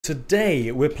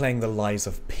Today, we're playing The Lies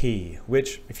of P,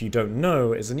 which, if you don't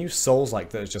know, is a new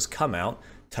Souls-like that has just come out,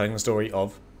 telling the story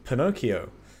of Pinocchio.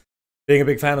 Being a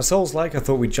big fan of Souls-like, I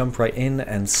thought we'd jump right in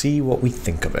and see what we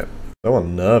think of it. So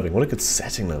unnerving, what a good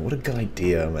setting though, what a good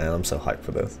idea, man, I'm so hyped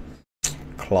for this.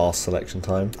 Class selection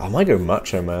time. I might go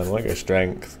macho, man, I might go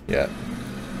strength. Yeah.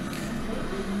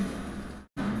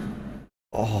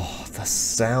 Oh, the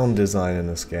sound design in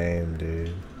this game,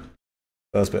 dude.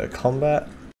 First bit of combat,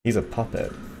 he's a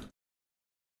puppet.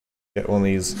 Get one of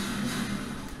these.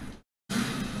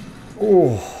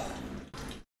 Oh.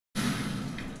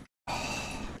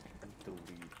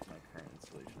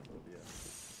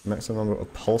 Maximum number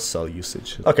of pulse cell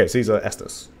usage. Okay, so these are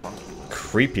Estus.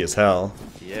 Creepy as hell.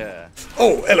 Yeah.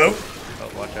 Oh, hello.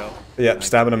 Oh, watch out. Yeah,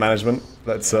 stamina management.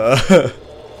 That's Oh.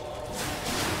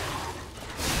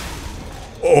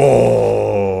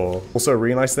 Also, a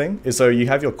really nice thing is so you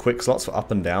have your quick slots for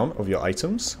up and down of your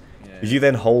items. Yeah. If you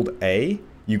then hold A,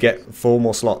 you get 4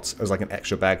 more slots as like an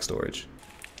extra bag storage.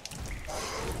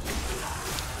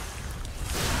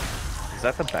 Is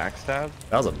that the backstab?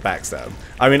 That was a backstab.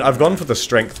 I mean, I've gone for the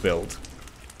strength build.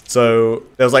 So,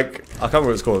 there's like, I can't remember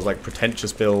what it's called, it's like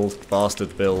pretentious build,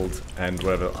 bastard build, and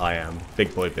whatever I am,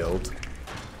 big boy build.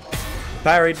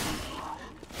 Parried.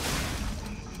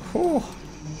 Whew.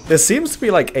 There seems to be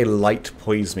like a light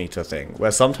poise meter thing,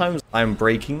 where sometimes I'm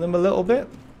breaking them a little bit.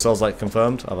 So I was like,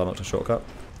 confirmed, I've unlocked a shortcut.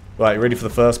 Right, ready for the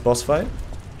first boss fight?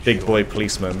 Big boy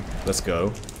policeman, let's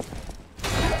go.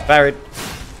 Parried.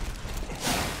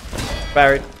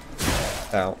 Parried.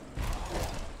 Ow.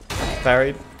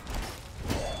 Parried.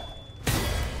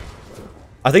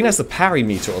 I think that's the parry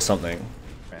meter or something.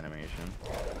 Animation.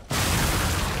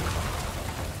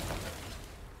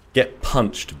 Get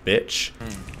punched, bitch.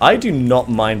 I do not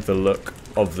mind the look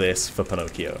of this for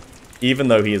Pinocchio, even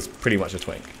though he is pretty much a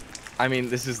twink. I mean,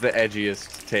 this is the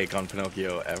edgiest take on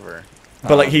Pinocchio ever.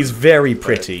 But like, he's very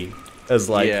pretty, as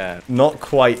like, yeah. not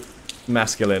quite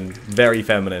masculine, very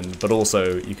feminine, but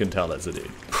also you can tell that's a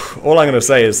dude. All I'm gonna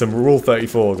say is some Rule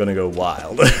 34 are gonna go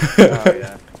wild. Oh,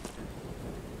 yeah.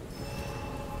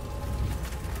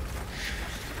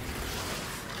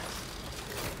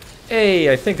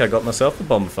 Hey, I think I got myself a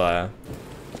bonfire.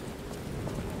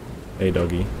 Hey,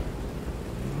 doggy.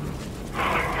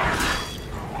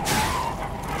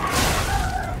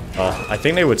 Oh, I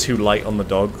think they were too light on the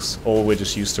dogs, or we're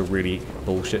just used to really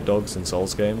bullshit dogs in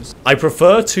Souls games. I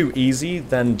prefer too easy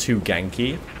than too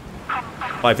ganky.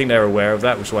 But I think they're aware of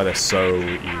that, which is why they're so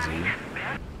easy.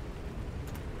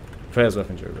 Prepares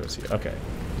weapon durability. Okay.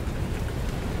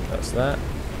 That's that.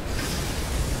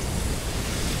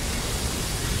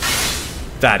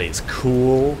 That is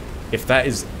cool. If that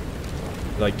is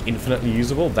like infinitely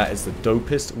usable, that is the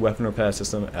dopest weapon repair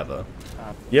system ever.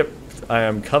 Yep, I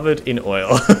am covered in oil.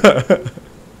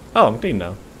 Oh, I'm clean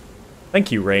now.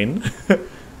 Thank you, rain.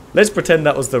 Let's pretend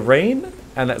that was the rain,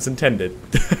 and that's intended.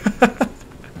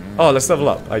 Oh, let's level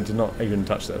up. I did not even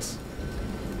touch this.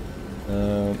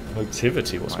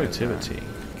 Motivity. What's motivity?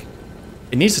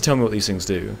 It needs to tell me what these things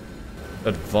do.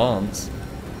 Advance.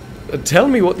 Tell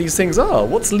me what these things are.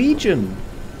 What's Legion?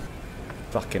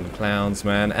 Fucking clowns,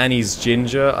 man. And he's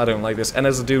ginger. I don't like this. And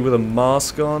there's a dude with a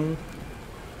mask on.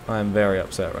 I am very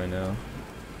upset right now.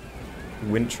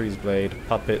 Wintry's blade.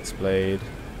 Puppet's blade.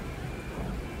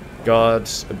 Guard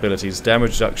abilities.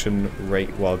 Damage reduction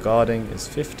rate while guarding is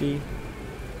 50.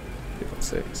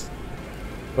 6.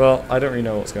 Well, I don't really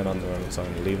know what's going on at the moment, so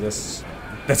I'm going to leave this.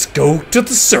 Let's go to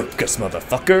the circus,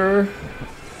 motherfucker!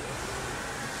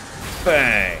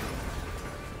 Bang!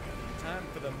 Time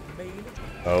for the main...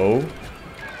 Oh.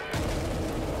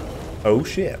 Oh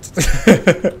shit.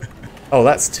 Oh,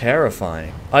 that's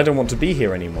terrifying. I don't want to be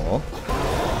here anymore.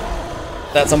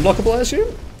 That's unblockable, I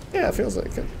assume? Yeah, it feels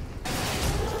like it.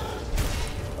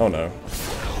 Oh no.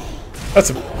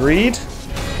 That's a greed.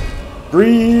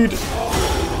 Greed.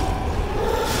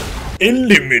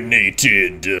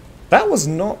 Eliminated. That was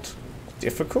not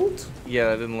difficult. Yeah,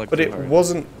 that didn't look But too it hard.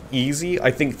 wasn't easy.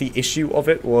 I think the issue of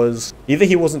it was either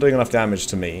he wasn't doing enough damage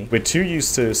to me. We're too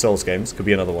used to Souls games, could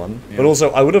be another one. Yeah. But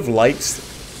also, I would have liked,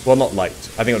 well, not liked.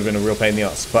 I think it would have been a real pain in the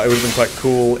ass. But it would have been quite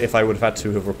cool if I would have had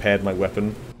to have repaired my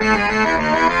weapon.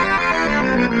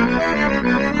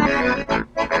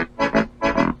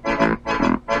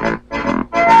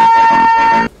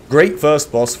 Great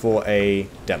first boss for a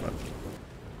demo.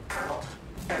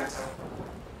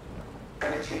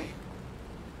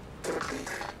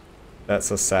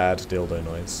 That's a sad dildo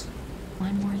noise.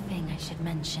 One more thing I should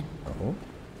mention. Oh.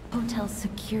 Hotel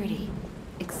security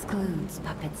excludes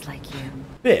puppets like you.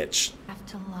 Bitch. Have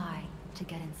to lie to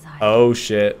get inside. Oh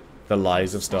shit. The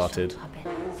lies have started. Special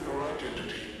puppet.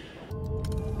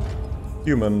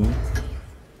 Human.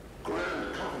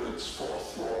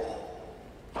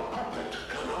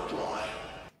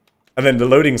 And then the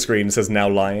loading screen says now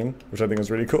lying, which I think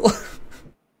is really cool.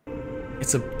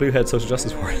 It's a blue-haired social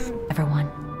justice warrior. Everyone.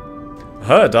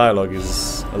 Her dialogue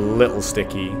is a little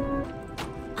sticky.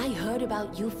 I heard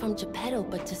about you from Geppetto,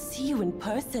 but to see you in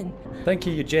person. Thank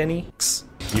you, Jenny.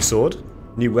 New sword.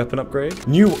 New weapon upgrade.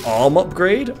 New arm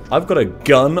upgrade. I've got a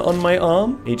gun on my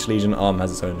arm. Each Legion arm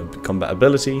has its own combat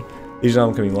ability. Legion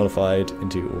arm can be modified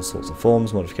into all sorts of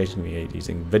forms. Modification can be made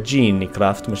using Vagini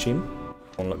craft machine.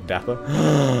 I want to look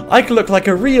dapper. I can look like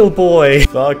a real boy.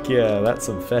 Fuck yeah, that's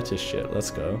some fetish shit. Let's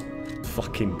go.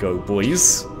 Fucking go,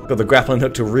 boys. Got the grappling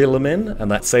hook to reel them in, and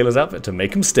that sailor's outfit to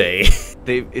make them stay.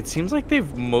 It seems like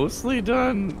they've mostly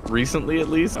done, recently at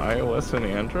least, iOS and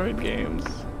Android games.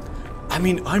 I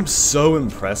mean, I'm so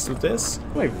impressed with this.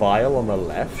 My vial on the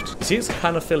left. You see, it's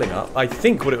kind of filling up. I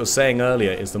think what it was saying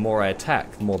earlier is the more I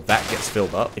attack, the more that gets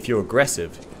filled up. If you're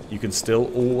aggressive, you can still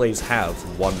always have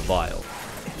one vial.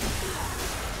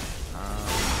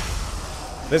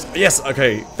 Yes,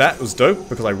 okay, that was dope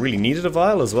because I really needed a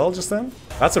vial as well just then.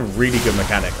 That's a really good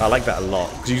mechanic. I like that a lot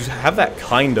because you have that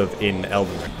kind of in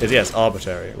Elden Ring. It's, yes,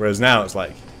 arbitrary. Whereas now it's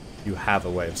like you have a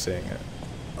way of seeing it.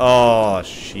 Oh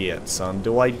shit, son.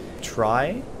 Do I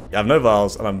try? I have no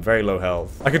vials and I'm very low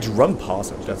health. I could just run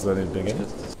past it. That's the only beginning.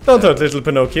 Don't hurt little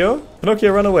Pinocchio.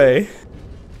 Pinocchio, run away.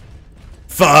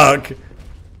 Fuck.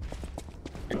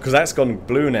 Because that's gone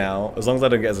blue now. As long as I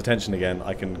don't get his attention again,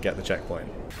 I can get the checkpoint.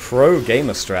 Pro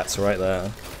gamer strats right there.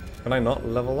 Can I not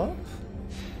level up?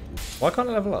 Why can't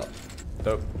I level up?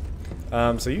 Dope.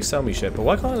 So you sell me shit, but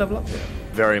why can't I level up here?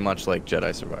 Very much like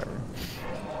Jedi Survivor.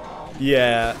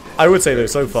 Yeah, I would say though,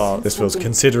 so far, this feels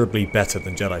considerably better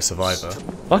than Jedi Survivor.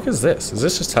 Fuck is this? Is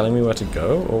this just telling me where to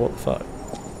go, or what the fuck?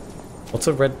 What's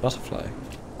a red butterfly?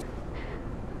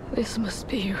 This must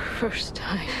be your first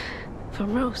time. For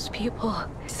most people.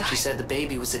 She said the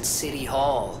baby was at City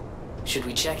Hall. Should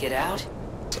we check it out?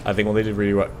 I think what they did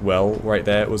really well right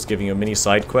there was giving you a mini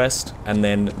side quest, and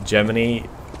then Gemini,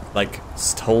 like,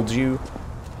 told you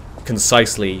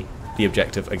concisely the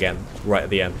objective again, right at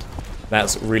the end.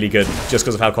 That's really good, just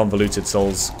because of how convoluted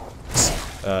Souls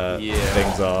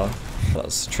things are.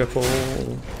 That's triple.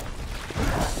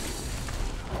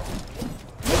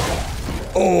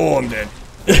 Oh, I'm dead.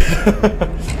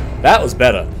 That was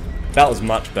better. That was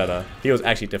much better. He was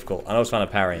actually difficult. I was trying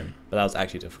to parry him, but that was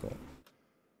actually difficult.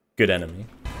 Good enemy.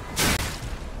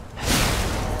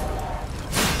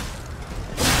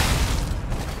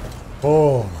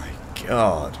 Oh my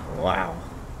god. Wow.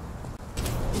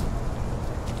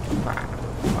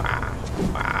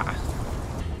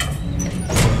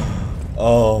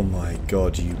 Oh my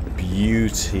god, you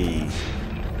beauty.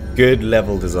 Good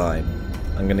level design.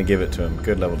 I'm gonna give it to him.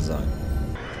 Good level design.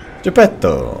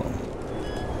 Geppetto.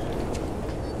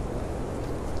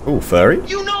 Ooh, furry?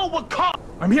 You know what cop?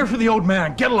 I'm here for the old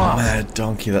man. Get lost. Mad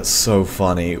donkey, that's so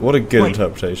funny. What a good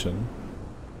interpretation.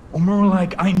 Or more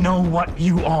like, I know what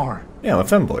you are. Yeah, I'm a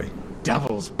femboy.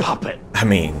 Devil's puppet. I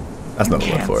mean, that's not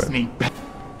the word for it. Sneak back.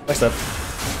 Next up.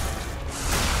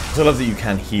 I love that you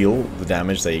can heal the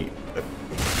damage they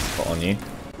put on you.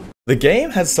 The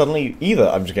game had suddenly, either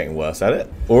I'm just getting worse at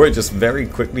it, or it just very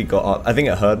quickly got up. I think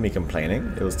it heard me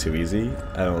complaining. It was too easy.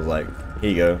 And it was like, here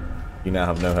you go. You now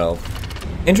have no health.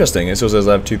 Interesting, it still says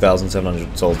I have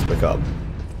 2,700 souls to pick up.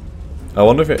 I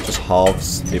wonder if it just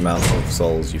halves the amount of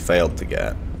souls you failed to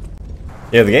get.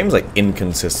 Yeah, the game's like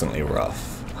inconsistently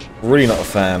rough. Really not a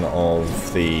fan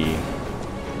of the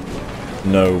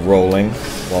no rolling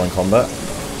while in combat.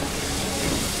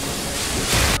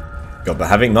 God, but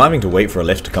not having to wait for a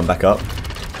lift to come back up,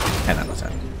 10 out of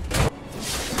 10.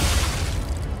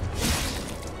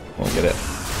 Won't get it.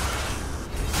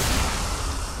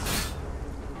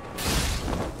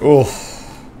 Oh.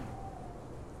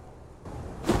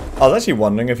 I was actually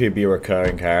wondering if he'd be a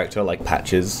recurring character like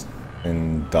Patches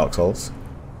in Dark Souls.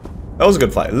 That was a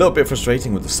good fight. A little bit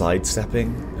frustrating with the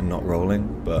sidestepping and not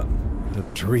rolling, but... A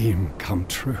dream come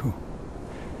true.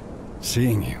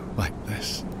 Seeing you like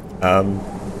this. I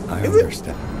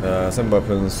understand. Send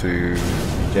weapons to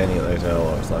Jenny at the hotel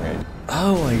or Stargate.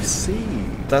 Oh, I see.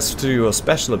 That's to your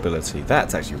special ability.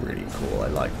 That's actually really cool. I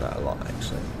like that a lot,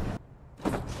 actually.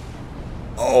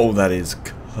 Oh, that is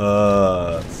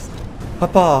cursed.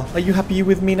 Papa, are you happy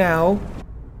with me now?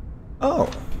 Oh.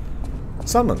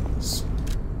 Summons.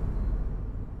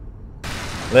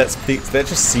 Let's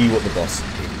just see what the boss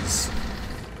is.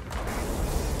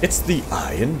 It's the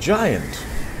Iron Giant.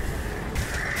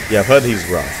 Yeah, I've heard he's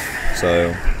rough,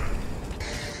 so...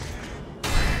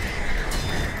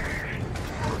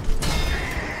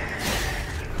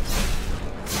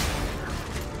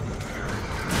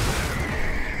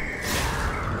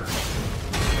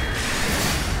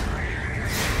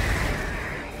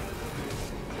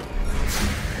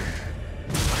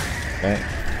 Okay.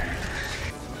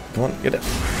 Come on, get it.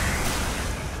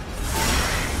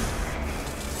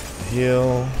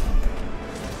 Heal.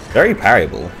 Very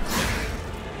parryable.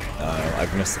 Oh,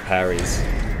 I've missed the parries.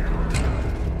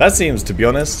 That seems, to be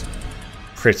honest,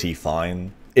 pretty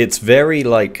fine. It's very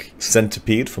like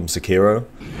Centipede from Sekiro.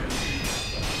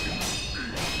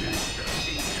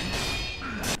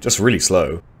 Just really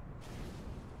slow.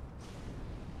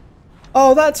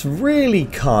 Oh, that's really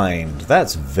kind.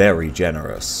 That's very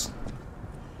generous.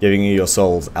 Giving you your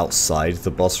souls outside the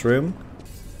boss room.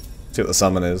 See what the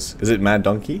summon is. Is it Mad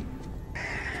Donkey?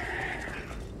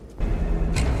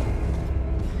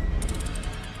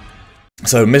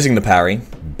 So, missing the parry.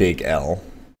 Big L.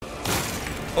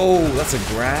 Oh, that's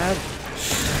a grab?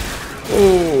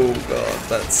 Oh, God.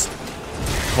 That's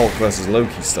Hulk versus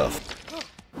Loki stuff.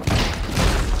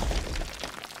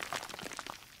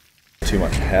 Too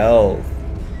much health.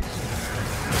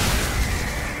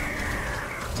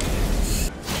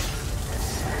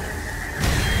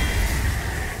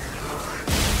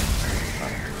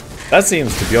 That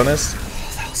seems, to be honest,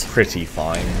 that was pretty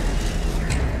fine.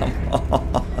 Come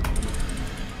on.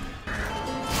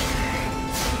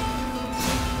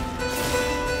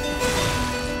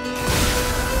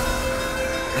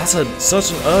 That's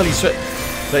such an early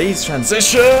phase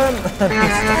transition.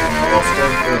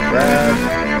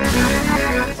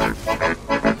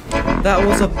 That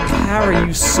was a parry.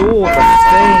 You saw the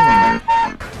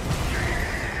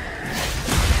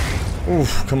thing.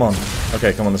 Oof! Come on.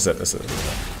 Okay, come on. That's it. That's it.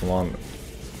 Come on.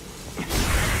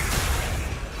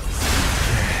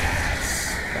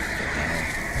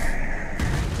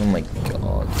 Oh my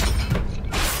god.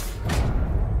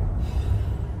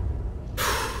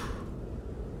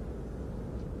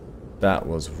 That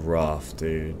was rough,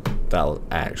 dude. That was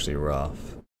actually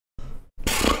rough.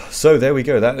 So there we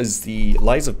go. That is the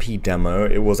Lies of P demo.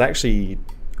 It was actually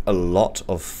a lot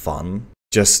of fun.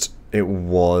 Just, it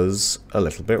was a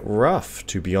little bit rough,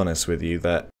 to be honest with you.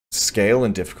 That scale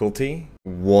and difficulty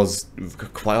was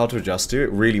quite hard to adjust to.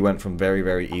 It really went from very,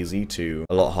 very easy to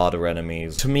a lot harder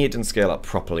enemies. To me, it didn't scale up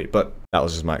properly, but that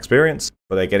was just my experience.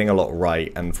 But they're getting a lot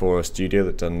right, and for a studio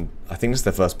that done, I think this is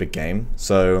their first big game,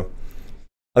 so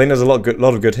I think there's a lot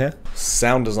of good here.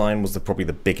 Sound design was probably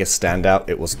the biggest standout.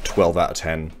 It was 12 out of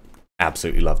 10.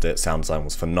 Absolutely loved it. Sound design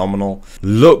was phenomenal.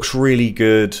 Looks really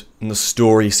good, and the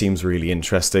story seems really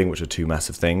interesting, which are two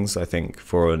massive things, I think,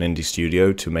 for an indie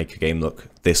studio to make a game look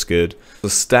this good. The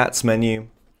stats menu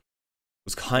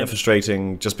was kind of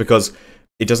frustrating just because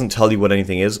it doesn't tell you what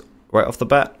anything is right off the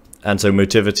bat. And so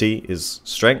motivity is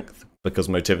strength, because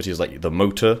motivity is like the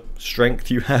motor strength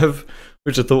you have,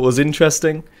 which I thought was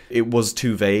interesting. It was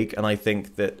too vague, and I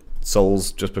think that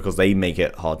Souls, just because they make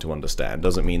it hard to understand,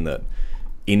 doesn't mean that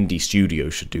indie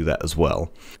studios should do that as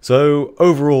well. So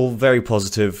overall, very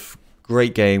positive.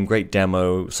 Great game, great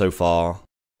demo so far.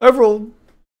 Overall,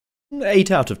 8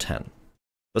 out of 10.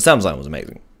 The sound design was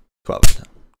amazing. 12 out of 10.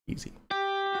 Easy.